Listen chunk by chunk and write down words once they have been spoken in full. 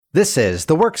This is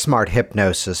the Work Smart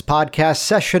Hypnosis Podcast,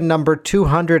 session number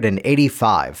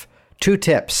 285. 2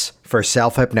 tips for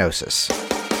self-hypnosis.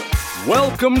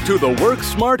 Welcome to the Work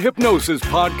Smart Hypnosis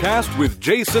Podcast with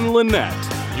Jason Linett,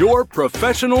 your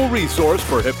professional resource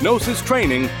for hypnosis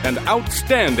training and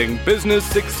outstanding business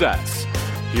success.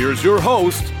 Here's your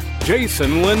host,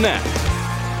 Jason Linett.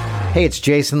 Hey, it's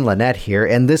Jason Linett here,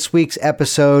 and this week's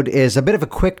episode is a bit of a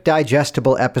quick,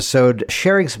 digestible episode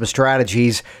sharing some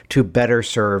strategies to better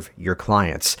serve your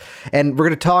clients. And we're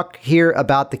going to talk here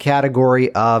about the category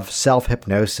of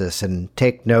self-hypnosis, and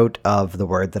take note of the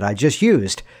word that I just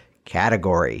used,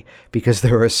 category, because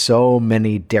there are so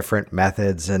many different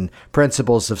methods and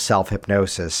principles of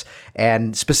self-hypnosis.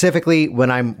 And specifically, when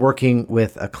I'm working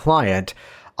with a client,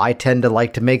 I tend to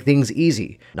like to make things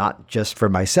easy, not just for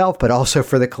myself, but also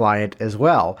for the client as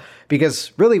well.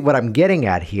 Because really what I'm getting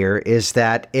at here is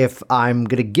that if I'm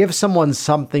going to give someone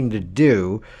something to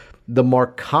do, the more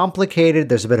complicated,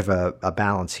 there's a bit of a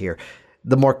balance here.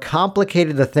 The more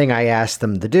complicated the thing I ask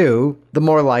them to do, the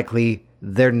more likely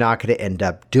they're not going to end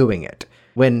up doing it.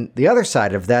 When the other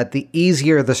side of that, the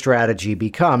easier the strategy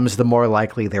becomes, the more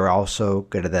likely they're also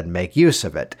going to then make use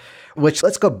of it. Which,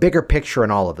 let's go bigger picture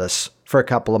in all of this for a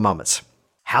couple of moments.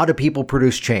 How do people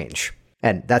produce change?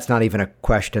 And that's not even a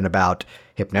question about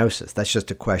hypnosis. That's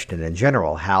just a question in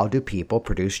general. How do people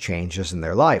produce changes in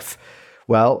their life?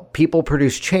 Well, people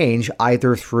produce change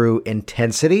either through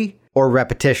intensity or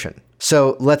repetition.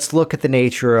 So let's look at the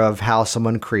nature of how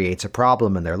someone creates a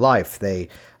problem in their life. They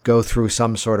go through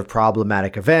some sort of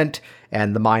problematic event,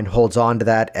 and the mind holds on to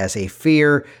that as a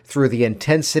fear through the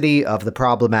intensity of the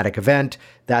problematic event.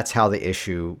 That's how the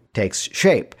issue takes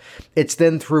shape. It's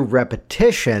then through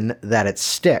repetition that it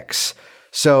sticks.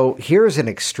 So here's an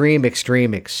extreme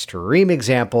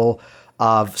example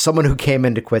of someone who came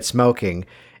in to quit smoking.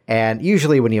 And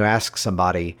usually when you ask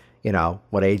somebody,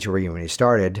 what age were you when you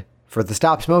started? For the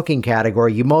stop smoking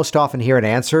category, you most often hear an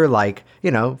answer like,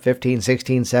 15,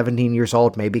 16, 17 years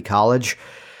old, maybe college.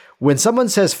 When someone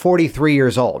says 43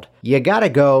 years old, you gotta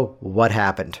go, what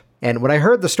happened? And when I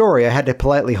heard the story, I had to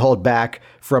politely hold back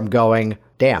from going,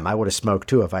 damn, I would have smoked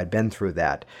too if I'd been through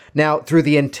that. Now, through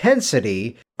the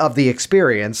intensity of the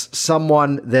experience,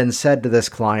 someone then said to this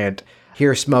client,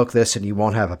 here, smoke this and you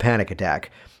won't have a panic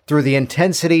attack. Through the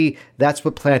intensity, that's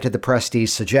what planted the prestige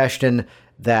suggestion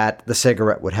that the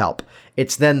cigarette would help.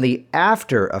 It's then the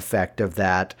after effect of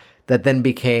that then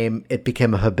became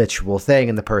a habitual thing,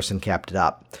 and the person kept it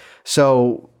up.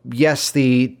 So yes,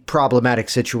 the problematic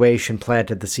situation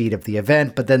planted the seed of the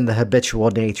event, but then the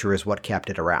habitual nature is what kept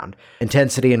it around.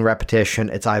 Intensity and repetition,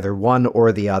 it's either one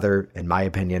or the other, in my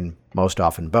opinion, most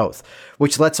often both.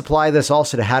 Which, let's apply this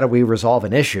also to how do we resolve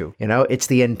an issue. It's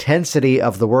the intensity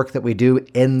of the work that we do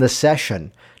in the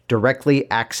session, directly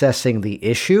accessing the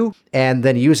issue, and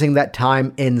then using that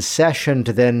time in session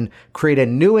to then create a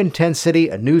new intensity,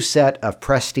 a new set of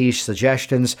prestige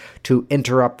suggestions to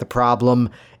interrupt the problem,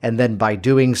 and then by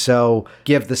doing so,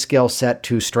 give the skill set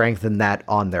to strengthen that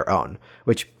on their own.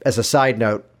 Which, as a side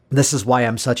note, this is why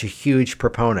I'm such a huge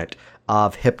proponent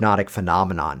of hypnotic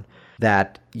phenomenon.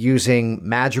 That using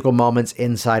magical moments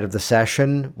inside of the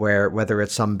session, where whether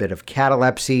it's some bit of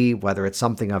catalepsy, whether it's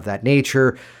something of that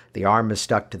nature, the arm is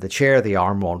stuck to the chair, the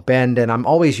arm won't bend, and I'm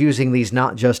always using these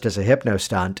not just as a hypno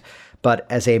stunt, but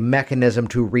as a mechanism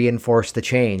to reinforce the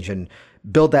change and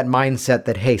build that mindset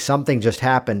that, hey, something just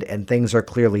happened and things are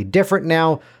clearly different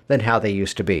now than how they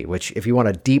used to be, which if you want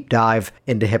to deep dive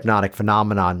into hypnotic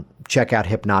phenomenon, check out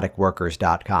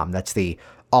hypnoticworkers.com. That's the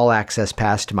all-access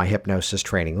pass to my hypnosis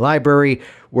training library,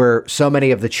 where so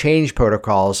many of the change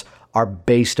protocols are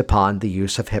based upon the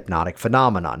use of hypnotic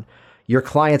phenomenon. Your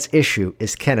client's issue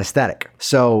is kinesthetic.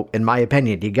 So, in my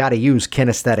opinion, you got to use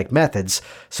kinesthetic methods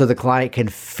so the client can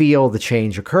feel the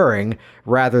change occurring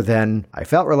rather than, I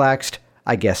felt relaxed,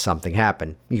 I guess something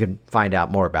happened. You can find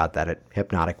out more about that at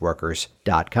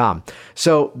hypnoticworkers.com.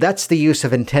 So, that's the use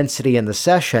of intensity in the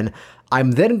session.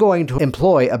 I'm then going to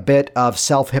employ a bit of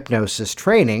self-hypnosis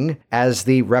training as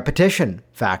the repetition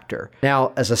factor.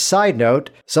 Now, as a side note,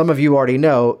 some of you already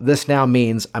know this now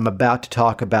means I'm about to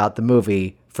talk about the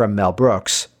movie from Mel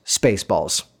Brooks,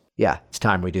 Spaceballs. Yeah, it's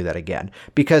time we do that again.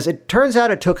 Because it turns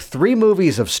out it took 3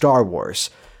 movies of Star Wars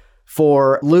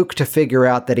for Luke to figure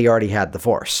out that he already had the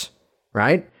Force,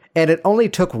 right? And it only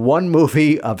took 1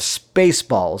 movie of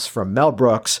Spaceballs from Mel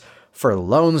Brooks for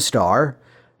Lone Star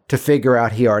to figure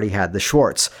out he already had the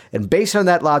Schwartz. And based on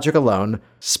that logic alone,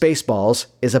 Spaceballs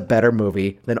is a better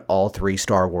movie than all 3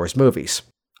 Star Wars movies.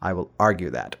 I will argue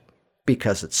that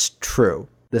because it's true.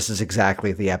 This is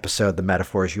exactly the episode, the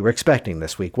metaphors you were expecting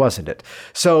this week, wasn't it?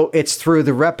 So it's through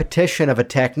the repetition of a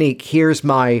technique. Here's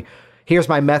my Here's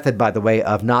my method, by the way,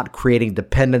 of not creating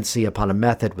dependency upon a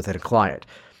method within a client.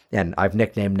 And I've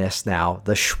nicknamed this now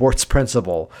the Schwartz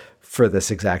Principle for this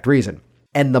exact reason.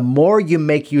 And the more you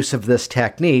make use of this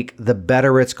technique, the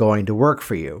better it's going to work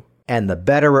for you. And the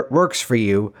better it works for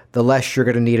you, the less you're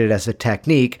going to need it as a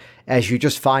technique, as you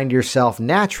just find yourself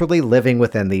naturally living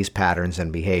within these patterns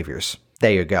and behaviors.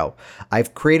 There you go.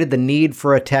 I've created the need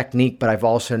for a technique, but I've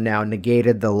also now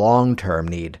negated the long-term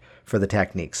need for the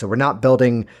technique. So we're not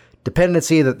building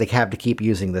dependency that they have to keep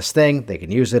using this thing. They can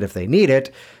use it if they need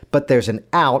it, but there's an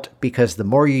out because the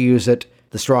more you use it,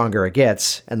 the stronger it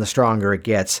gets, and the stronger it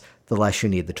gets, the less you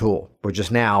need the tool. We're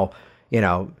just now,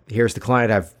 here's the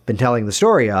client I've been telling the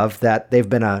story of that they've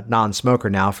been a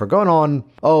non-smoker now for going on,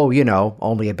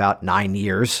 only about 9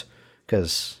 years,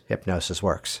 because hypnosis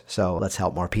works. So let's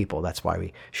help more people. That's why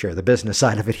we share the business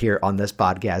side of it here on this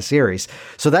podcast series.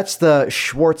 So that's the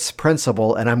Schwartz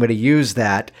Principle, and I'm going to use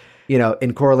that,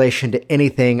 in correlation to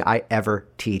anything I ever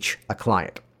teach a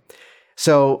client.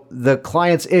 So the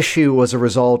client's issue was a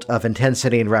result of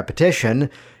intensity and repetition.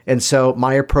 And so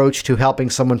my approach to helping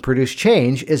someone produce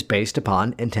change is based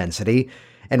upon intensity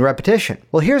and repetition.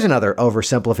 Well, here's another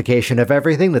oversimplification of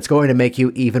everything that's going to make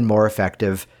you even more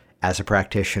effective as a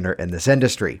practitioner in this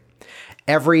industry.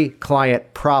 Every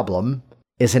client problem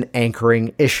is an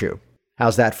anchoring issue.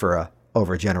 How's that for a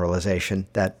overgeneralization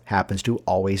that happens to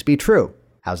always be true?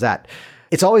 How's that?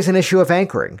 It's always an issue of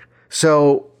anchoring.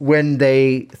 So when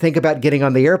they think about getting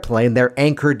on the airplane, they're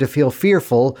anchored to feel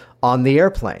fearful on the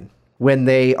airplane. When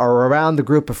they are around the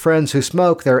group of friends who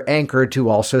smoke, they're anchored to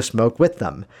also smoke with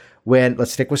them.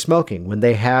 Let's stick with smoking. When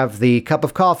they have the cup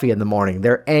of coffee in the morning,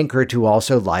 they're anchored to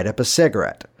also light up a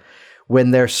cigarette.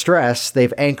 When they're stressed,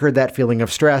 they've anchored that feeling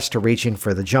of stress to reaching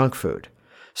for the junk food.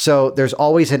 So there's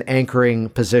always an anchoring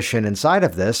position inside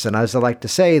of this. And as I like to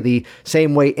say, the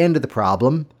same way into the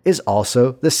problem is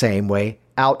also the same way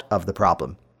out of the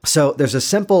problem. So there's a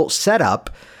simple setup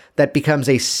that becomes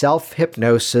a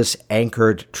self-hypnosis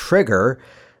anchored trigger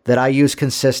that I use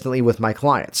consistently with my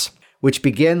clients, which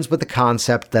begins with the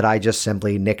concept that I just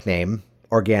simply nickname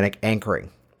organic anchoring,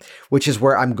 which is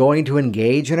where I'm going to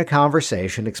engage in a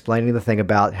conversation explaining the thing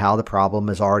about how the problem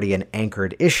is already an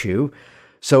anchored issue.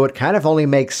 So it kind of only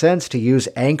makes sense to use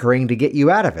anchoring to get you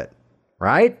out of it,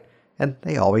 right? And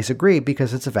they always agree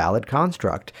because it's a valid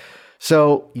construct.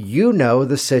 So you know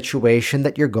the situation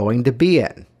that you're going to be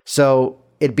in. So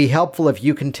it'd be helpful if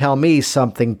you can tell me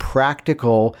something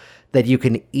practical that you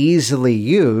can easily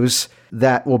use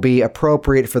that will be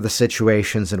appropriate for the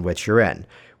situations in which you're in.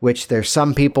 Which there's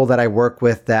some people that I work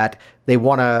with that they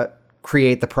want to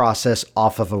create the process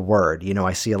off of a word.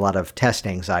 I see a lot of test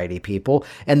anxiety people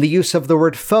and the use of the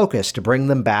word focus to bring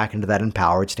them back into that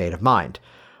empowered state of mind.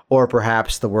 Or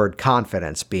perhaps the word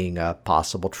confidence being a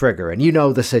possible trigger. And you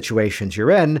know the situations you're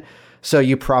in, so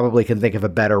you probably can think of a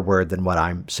better word than what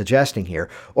I'm suggesting here.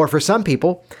 Or for some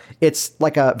people, it's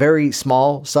like a very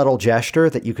small, subtle gesture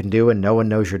that you can do and no one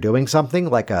knows you're doing something,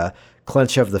 like a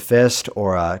clench of the fist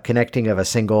or a connecting of a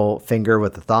single finger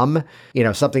with the thumb.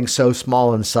 Something so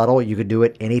small and subtle, you could do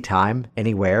it anytime,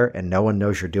 anywhere, and no one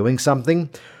knows you're doing something.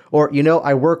 Or,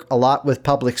 I work a lot with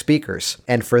public speakers,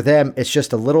 and for them, it's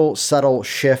just a little subtle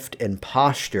shift in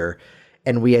posture,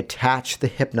 and we attach the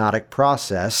hypnotic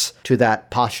process to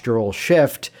that postural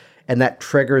shift, and that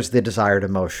triggers the desired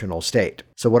emotional state.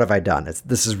 So what have I done?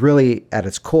 This is really at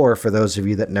its core, for those of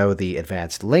you that know the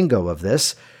advanced lingo of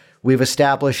this, we've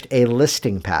established a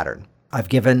listing pattern. I've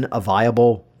given a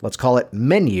viable, let's call it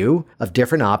menu, of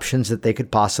different options that they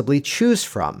could possibly choose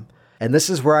from. And this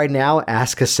is where I now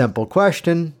ask a simple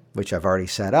question, which I've already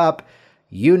set up.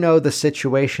 You know the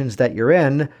situations that you're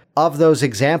in. Of those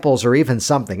examples or even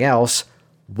something else,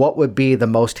 what would be the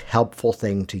most helpful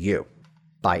thing to you?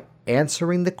 By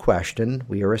answering the question,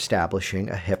 we are establishing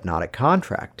a hypnotic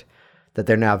contract that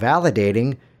they're now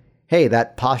validating. Hey,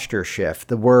 that posture shift,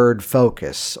 the word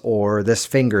focus, or this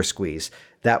finger squeeze,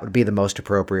 that would be the most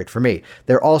appropriate for me.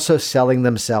 They're also selling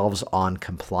themselves on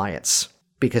compliance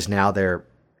because now they're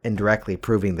indirectly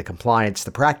proving the compliance,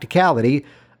 the practicality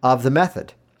of the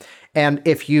method. And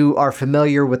if you are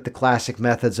familiar with the classic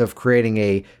methods of creating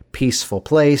a peaceful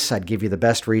place, I'd give you the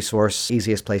best resource.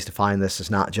 Easiest place to find this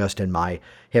is not just in my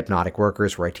Hypnotic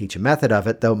Workers where I teach a method of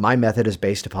it, though my method is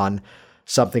based upon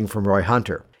something from Roy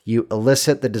Hunter. You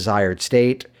elicit the desired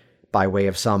state by way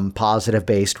of some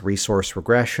positive-based resource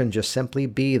regression. Just simply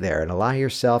be there and allow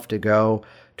yourself to go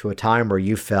to a time where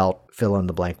you felt, fill in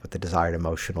the blank with the desired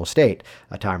emotional state,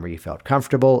 a time where you felt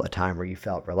comfortable, a time where you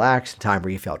felt relaxed, a time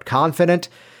where you felt confident,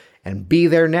 and be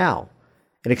there now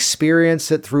and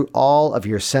experience it through all of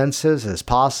your senses as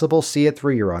possible. See it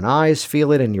through your own eyes,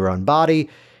 feel it in your own body,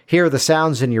 hear the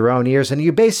sounds in your own ears, and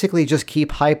you basically just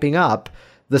keep hyping up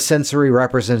the sensory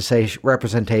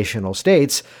representational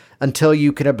states until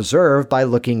you can observe by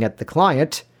looking at the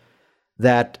client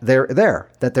that they're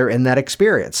there, that they're in that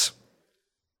experience.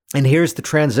 And here's the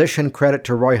transition credit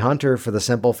to Roy Hunter for the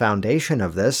simple foundation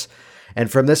of this. And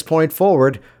from this point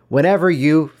forward, whenever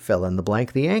you fill in the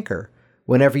blank, the anchor,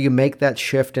 whenever you make that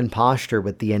shift in posture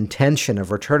with the intention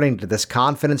of returning to this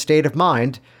confident state of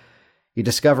mind, you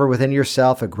discover within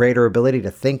yourself a greater ability to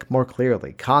think more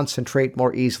clearly, concentrate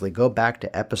more easily. Go back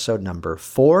to episode number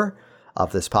 4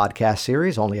 of this podcast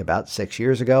series, only about 6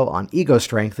 years ago, on ego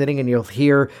strengthening, and you'll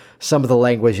hear some of the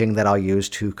languaging that I'll use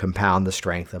to compound the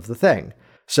strength of the thing.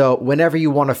 So whenever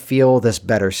you want to feel this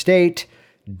better state,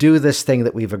 do this thing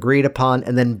that we've agreed upon,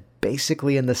 and then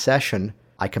basically in the session,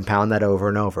 I compound that over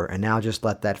and over, and now just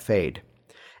let that fade.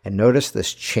 And notice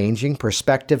this changing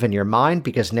perspective in your mind,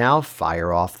 because now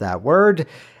fire off that word,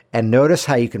 and notice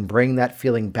how you can bring that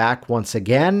feeling back once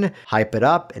again, hype it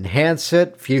up, enhance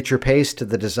it, future pace to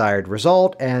the desired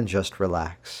result, and just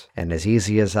relax. And as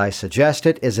easy as I suggest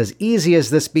it is as easy as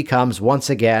this becomes once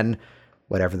again.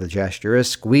 Whatever the gesture is,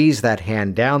 squeeze that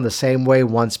hand down the same way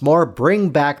once more, bring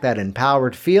back that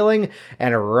empowered feeling,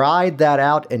 and ride that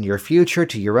out in your future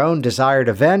to your own desired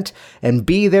event, and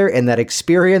be there in that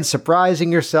experience,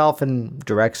 surprising yourself, and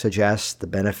direct suggest the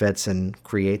benefits and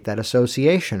create that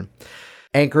association.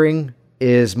 Anchoring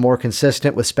is more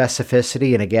consistent with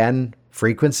specificity and, again,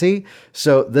 frequency.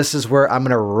 So this is where I'm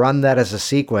going to run that as a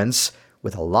sequence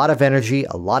with a lot of energy,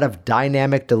 a lot of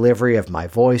dynamic delivery of my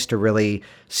voice to really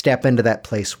step into that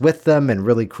place with them and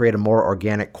really create a more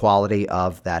organic quality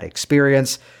of that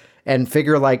experience, and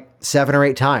figure like 7 or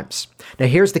 8 times. Now,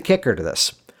 here's the kicker to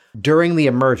this. During the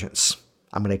emergence,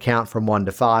 I'm going to count from 1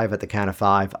 to 5. At the count of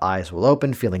 5, eyes will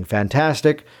open, feeling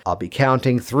fantastic. I'll be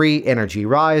counting 3, energy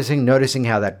rising, noticing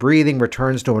how that breathing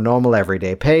returns to a normal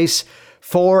everyday pace.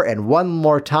 4, and one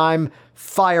more time,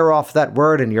 fire off that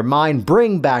word in your mind,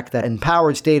 bring back that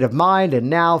empowered state of mind, and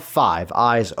now 5,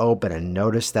 eyes open, and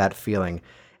notice that feeling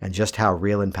and just how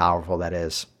real and powerful that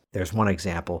is. There's one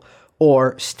example.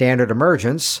 Or standard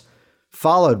emergence,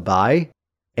 followed by,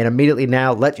 and immediately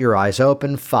now let your eyes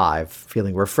open, 5,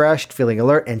 feeling refreshed, feeling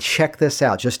alert, and check this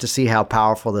out just to see how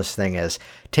powerful this thing is.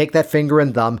 Take that finger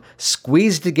and thumb,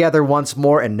 squeeze together once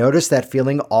more, and notice that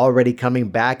feeling already coming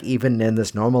back even in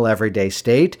this normal everyday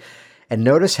state. And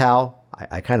notice how,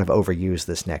 I kind of overuse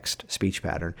this next speech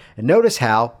pattern, and notice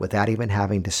how, without even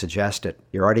having to suggest it,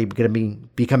 you're already going to be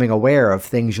becoming aware of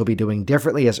things you'll be doing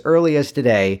differently as early as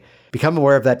today. Become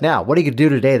aware of that now. What are you going to do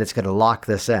today that's going to lock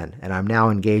this in? And I'm now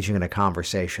engaging in a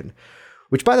conversation,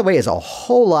 which, by the way, is a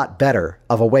whole lot better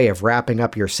of a way of wrapping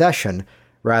up your session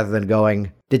rather than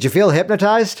going, "Did you feel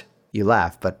hypnotized?" You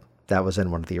laugh, but that was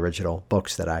in one of the original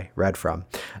books that I read from.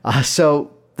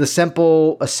 So the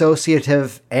simple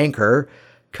associative anchor,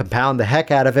 compound the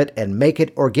heck out of it and make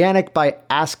it organic by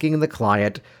asking the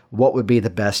client what would be the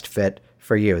best fit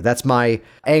for you. That's my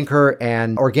anchor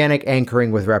and organic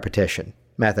anchoring with repetition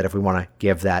method, if we want to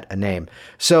give that a name.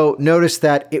 So notice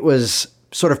that it was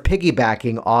sort of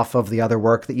piggybacking off of the other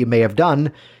work that you may have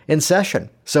done in session.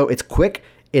 So it's quick,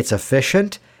 it's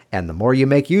efficient, and the more you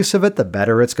make use of it, the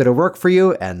better it's going to work for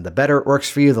you, and the better it works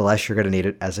for you, the less you're going to need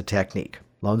it as a technique.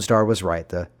 Lone Star was right.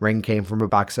 The ring came from a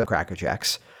box of Cracker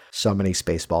Jacks. So many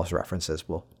Spaceballs references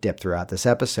will dip throughout this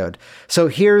episode. So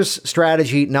here's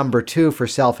strategy number 2 for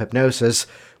self-hypnosis,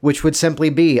 which would simply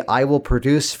be, I will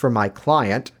produce for my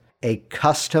client a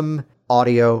custom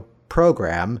audio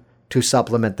program to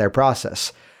supplement their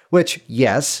process. Which,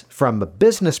 yes, from a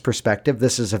business perspective,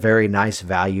 this is a very nice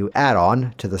value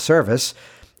add-on to the service.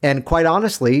 And quite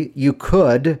honestly, you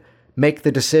could make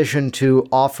the decision to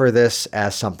offer this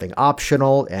as something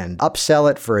optional and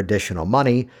upsell it for additional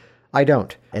money. I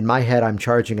don't. In my head, I'm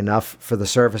charging enough for the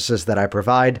services that I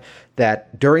provide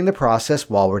that during the process,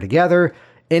 while we're together,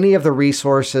 any of the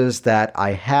resources that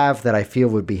I have that I feel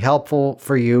would be helpful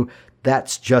for you,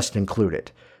 that's just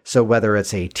included. So whether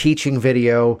it's a teaching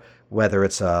video, whether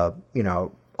it's a,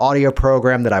 audio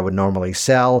program that I would normally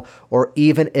sell, or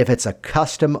even if it's a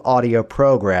custom audio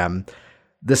program,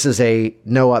 this is a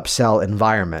no upsell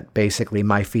environment. Basically,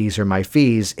 my fees are my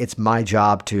fees. It's my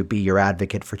job to be your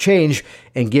advocate for change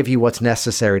and give you what's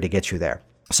necessary to get you there.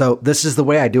 So this is the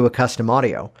way I do a custom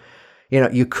audio.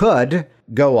 You could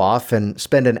go off and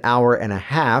spend an hour and a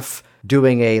half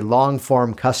doing a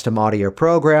long-form custom audio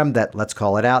program that, let's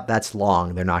call it out, that's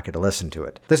long. They're not going to listen to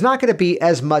it. There's not going to be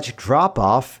as much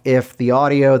drop-off if the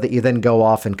audio that you then go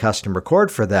off and custom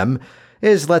record for them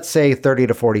is, let's say, 30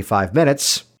 to 45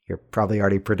 minutes. You're probably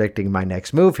already predicting my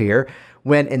next move here,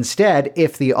 when instead,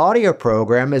 if the audio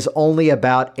program is only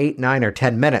about 8, 9, or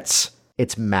 10 minutes,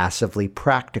 it's massively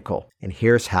practical. And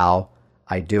here's how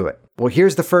I do it. Well,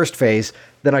 here's the first phase,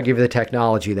 then I'll give you the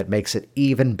technology that makes it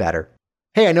even better.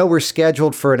 Hey, I know we're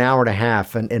scheduled for an hour and a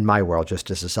half, and in my world, just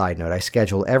as a side note, I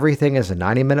schedule everything as a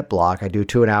 90-minute block. I do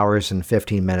 2 hours and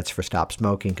 15 minutes for Stop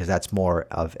Smoking because that's more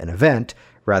of an event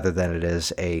rather than it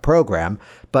is a program.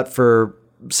 But for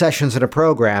sessions in a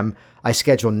program, I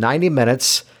schedule 90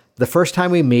 minutes. The first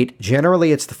time we meet,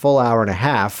 generally it's the full hour and a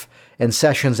half, and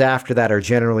sessions after that are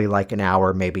generally like an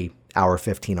hour, maybe hour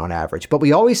 15 on average. But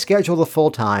we always schedule the full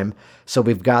time, so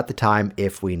we've got the time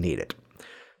if we need it.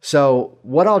 So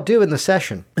what I'll do in the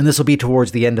session, and this will be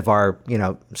towards the end of our,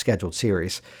 scheduled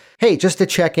series. Hey, just to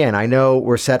check in, I know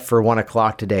we're set for 1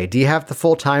 o'clock today. Do you have the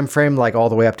full time frame, like all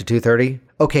the way up to 2:30?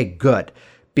 Okay, good.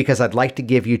 Because I'd like to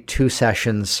give you 2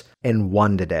 sessions in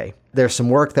one today. There's some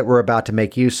work that we're about to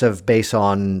make use of based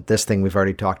on this thing we've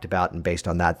already talked about and based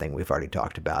on that thing we've already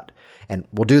talked about. And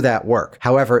we'll do that work.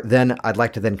 However, then I'd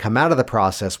like to then come out of the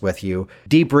process with you,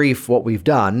 debrief what we've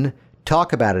done,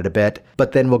 talk about it a bit,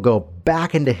 but then we'll go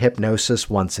back into hypnosis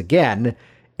once again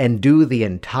and do the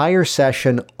entire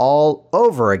session all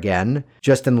over again,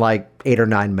 just in like 8 or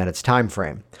 9 minutes time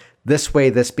frame. This way,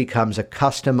 this becomes a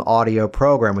custom audio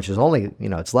program, which is only,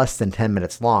 it's less than 10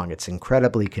 minutes long. It's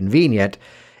incredibly convenient.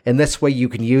 And this way you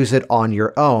can use it on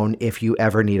your own if you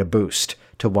ever need a boost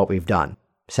to what we've done.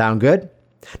 Sound good?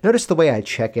 Notice the way I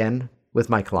check in with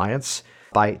my clients.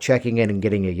 By checking in and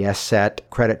getting a yes set,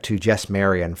 credit to Jess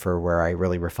Marion for where I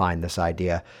really refined this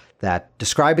idea that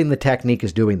describing the technique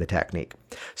is doing the technique.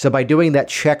 So by doing that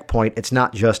checkpoint, it's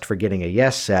not just for getting a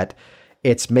yes set,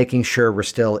 it's making sure we're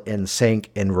still in sync,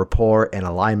 in rapport, in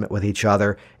alignment with each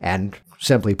other, and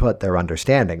simply put, they're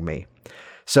understanding me.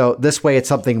 So this way, it's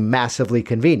something massively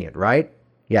convenient, right?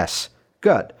 Yes.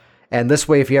 Good. And this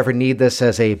way, if you ever need this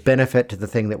as a benefit to the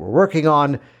thing that we're working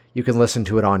on, you can listen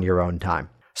to it on your own time.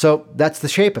 So that's the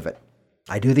shape of it.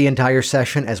 I do the entire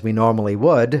session as we normally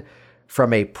would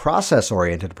from a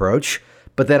process-oriented approach,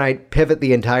 but then I pivot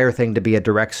the entire thing to be a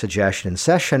direct suggestion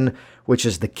session, which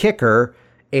is the kicker,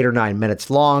 8 or 9 minutes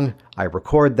long. I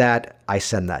record that, I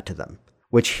send that to them.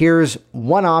 Which here's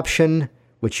one option,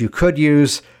 which you could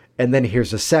use, and then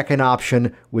here's a second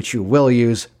option, which you will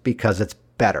use because it's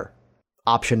better.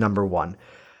 Option number 1.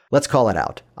 Let's call it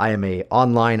out. I am an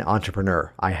online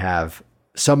entrepreneur. I have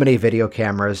so many video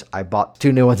cameras. I bought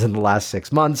 2 new ones in the last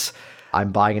 6 months.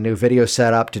 I'm buying a new video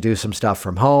setup to do some stuff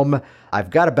from home. I've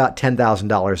got about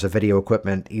 $10,000 of video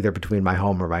equipment either between my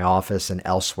home or my office and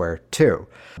elsewhere too.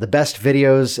 The best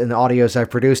videos and audios I've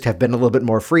produced have been a little bit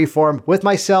more freeform with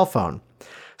my cell phone.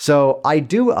 So I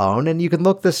do own, and you can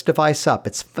look this device up.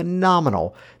 It's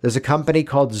phenomenal. There's a company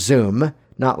called Zoom,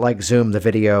 not like Zoom, the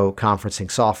video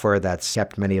conferencing software that's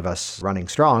kept many of us running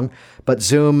strong, but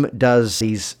Zoom does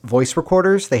these voice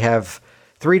recorders. They have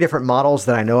 3 different models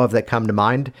that I know of that come to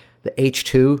mind: the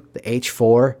H2, the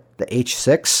H4, the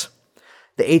H6.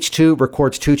 The H2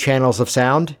 records 2 channels of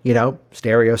sound,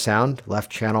 stereo sound,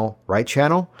 left channel, right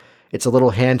channel. It's a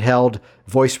little handheld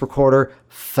voice recorder,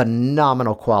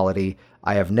 phenomenal quality.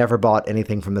 I have never bought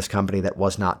anything from this company that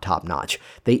was not top-notch.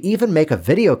 They even make a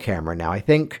video camera now. I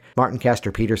think Martin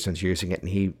Castor Peterson's using it, and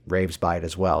he raves by it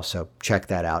as well, so check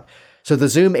that out. So the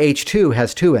Zoom H2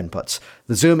 has 2 inputs.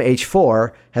 The Zoom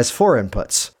H4 has 4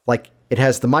 inputs. Like, it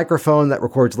has the microphone that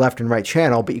records left and right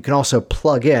channel, but you can also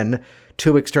plug in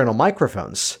 2 external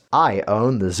microphones. I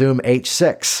own the Zoom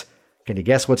H6. Can you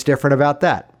guess what's different about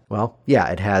that? Well, yeah,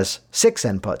 it has 6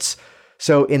 inputs.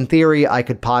 So in theory, I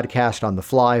could podcast on the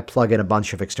fly, plug in a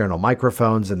bunch of external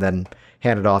microphones, and then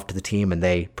hand it off to the team, and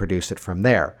they produce it from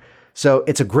there. So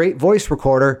it's a great voice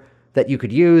recorder that you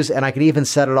could use, and I could even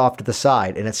set it off to the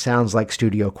side, and it sounds like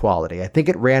studio quality. I think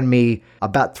it ran me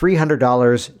about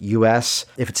 $300 US.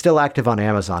 If it's still active on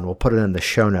Amazon, we'll put it in the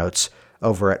show notes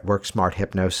over at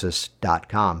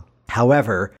worksmarthypnosis.com.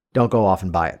 However, don't go off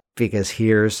and buy it, because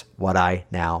here's what I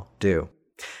now do.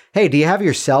 Hey, do you have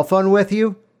your cell phone with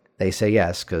you? They say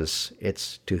yes, because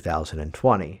it's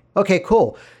 2020. Okay,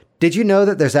 cool. Did you know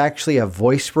that there's actually a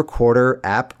voice recorder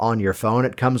app on your phone?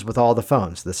 It comes with all the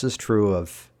phones. This is true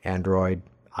of Android,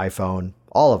 iPhone,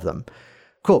 all of them.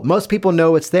 Cool. Most people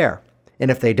know it's there. And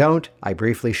if they don't, I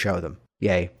briefly show them.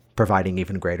 Yay, providing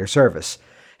even greater service.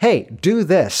 Hey, do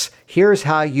this. Here's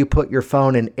how you put your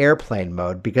phone in airplane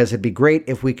mode, because it'd be great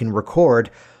if we can record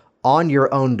on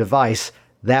your own device.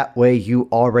 That way you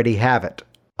already have it.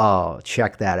 Oh,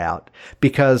 check that out.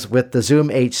 Because with the Zoom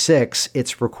H6,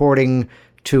 it's recording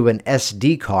to an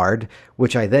SD card,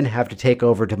 which I then have to take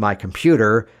over to my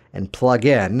computer and plug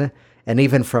in. And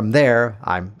even from there,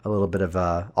 I'm a little bit of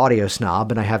a audio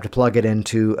snob, and I have to plug it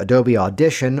into Adobe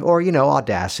Audition or,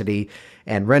 Audacity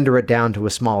and render it down to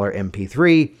a smaller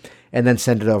MP3 and then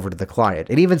send it over to the client.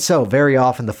 And even so, very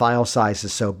often the file size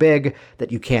is so big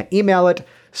that you can't email it.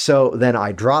 So then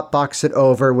I Dropbox it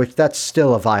over, which that's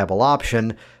still a viable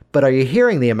option. But are you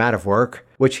hearing the amount of work?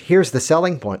 Which here's the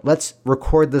selling point. Let's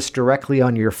record this directly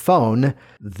on your phone.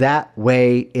 That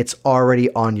way it's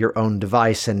already on your own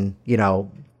device and,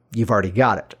 you've already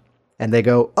got it. And they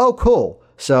go, oh, cool.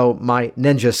 So my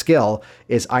ninja skill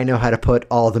is I know how to put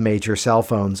all the major cell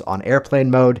phones on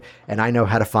airplane mode, and I know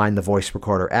how to find the voice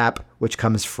recorder app, which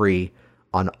comes free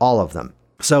on all of them.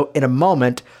 So in a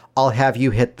moment, I'll have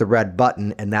you hit the red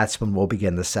button, and that's when we'll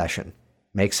begin the session.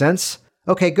 Make sense?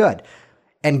 Okay, good.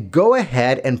 And go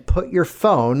ahead and put your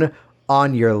phone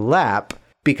on your lap,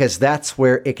 because that's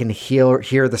where it can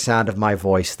hear the sound of my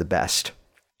voice the best.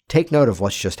 Take note of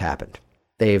what's just happened.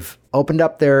 They've opened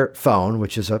up their phone,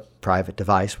 which is a private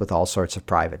device with all sorts of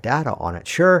private data on it,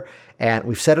 sure, and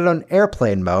we've set it on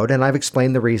airplane mode, and I've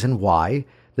explained the reason why.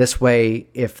 This way,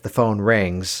 if the phone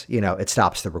rings, it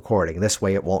stops the recording. This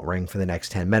way, it won't ring for the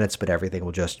next 10 minutes, but everything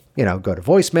will just, go to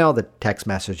voicemail. The text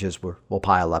messages will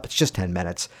pile up. It's just 10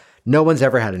 minutes. No one's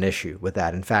ever had an issue with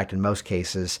that. In fact, in most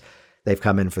cases, they've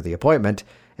come in for the appointment,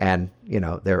 and,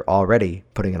 they're already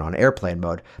putting it on airplane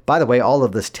mode. By the way, all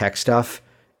of this tech stuff,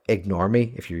 ignore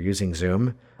me if you're using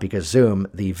Zoom, because Zoom,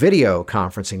 the video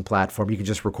conferencing platform, you can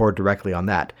just record directly on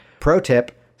that. Pro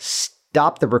tip,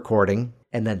 stop the recording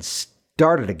and then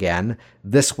start it again.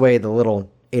 This way, the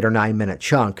little 8 or 9 minute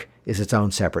chunk is its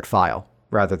own separate file,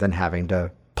 rather than having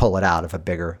to pull it out of a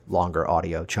bigger, longer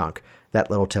audio chunk. That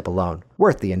little tip alone,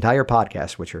 worth the entire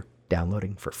podcast, which you're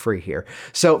downloading for free here.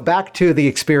 So back to the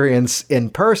experience in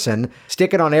person,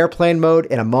 stick it on airplane mode.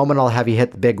 In a moment, I'll have you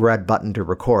hit the big red button to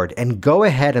record, and go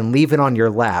ahead and leave it on your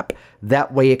lap.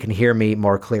 That way it can hear me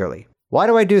more clearly. Why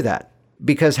do I do that?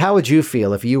 Because how would you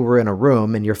feel if you were in a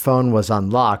room and your phone was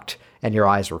unlocked and your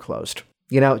eyes were closed?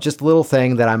 Just a little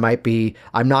thing that I'm not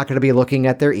going to be looking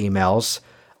at their emails.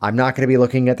 I'm not going to be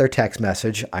looking at their text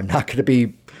message. I'm not going to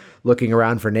be looking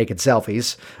around for naked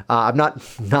selfies. I'm not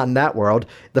in that world.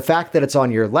 The fact that it's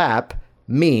on your lap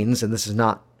means, and this is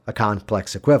not a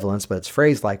complex equivalence, but it's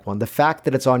phrased like one, the fact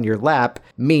that it's on your lap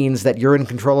means that you're in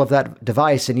control of that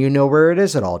device and you know where it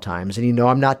is at all times, and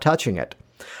I'm not touching it.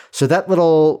 So that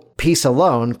little piece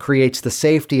alone creates the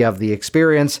safety of the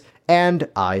experience. And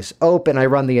eyes open, I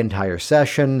run the entire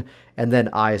session, and then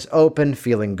eyes open,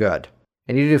 feeling good.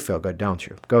 And you do feel good, don't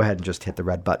you? Go ahead and just hit the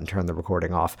red button, turn the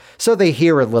recording off. So they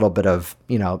hear a little bit of,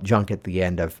 junk at the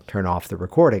end of turn off the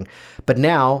recording. But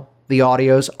now the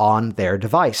audio's on their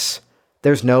device.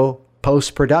 There's no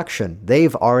post-production.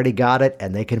 They've already got it,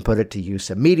 and they can put it to use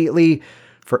immediately.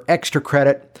 For extra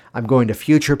credit, I'm going to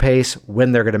FuturePace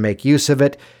when they're going to make use of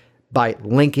it by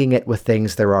linking it with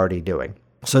things they're already doing.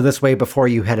 So this way, before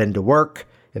you head into work,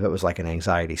 if it was like an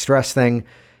anxiety stress thing,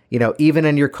 even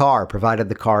in your car, provided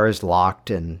the car is locked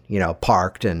and,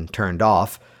 parked and turned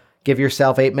off, give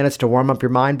yourself 8 minutes to warm up your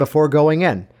mind before going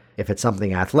in. If it's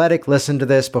something athletic, listen to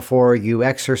this before you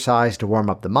exercise to warm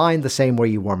up the mind the same way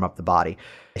you warm up the body.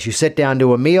 As you sit down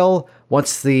to a meal,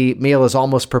 once the meal is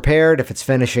almost prepared, if it's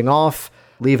finishing off,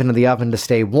 leave it in the oven to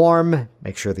stay warm,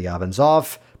 make sure the oven's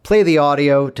off. Play the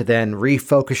audio to then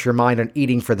refocus your mind on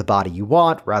eating for the body you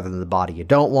want rather than the body you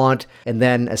don't want. And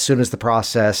then as soon as the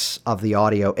process of the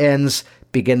audio ends,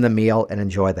 begin the meal and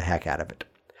enjoy the heck out of it.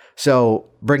 So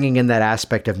bringing in that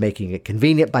aspect of making it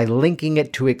convenient by linking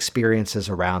it to experiences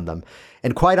around them.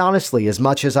 And quite honestly, as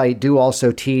much as I do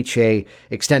also teach a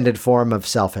extended form of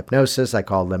self-hypnosis, I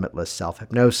call limitless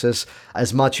self-hypnosis,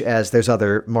 as much as there's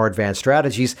other more advanced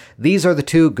strategies, these are the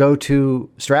two go-to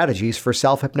strategies for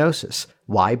self-hypnosis.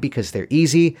 Why? Because they're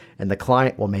easy and the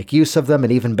client will make use of them,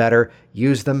 and even better,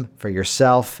 use them for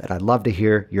yourself. And I'd love to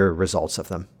hear your results of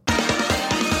them.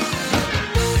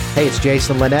 Hey, it's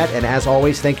Jason Linett, and as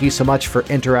always, thank you so much for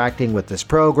interacting with this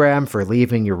program, for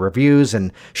leaving your reviews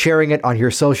and sharing it on your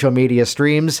social media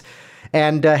streams.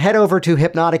 And head over to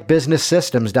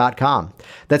hypnoticbusinesssystems.com.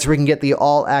 That's where you can get the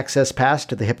all-access pass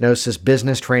to the Hypnosis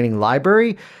Business Training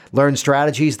Library, learn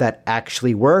strategies that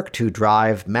actually work to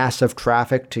drive massive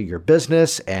traffic to your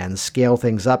business and scale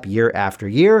things up year after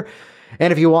year.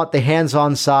 And if you want the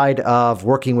hands-on side of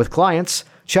working with clients,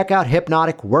 check out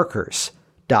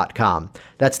hypnoticworkers.com.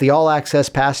 That's the all-access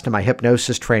pass to my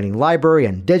hypnosis training library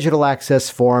and digital access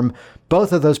form.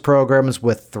 Both of those programs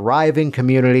with thriving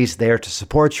communities there to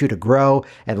support you to grow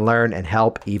and learn and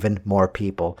help even more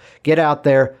people. Get out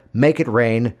there, make it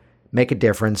rain, make a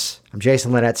difference. I'm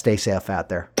Jason Linett. Stay safe out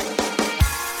there.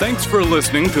 Thanks for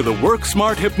listening to the Work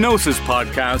Smart Hypnosis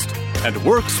Podcast. at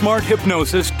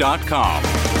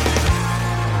WorkSmartHypnosis.com.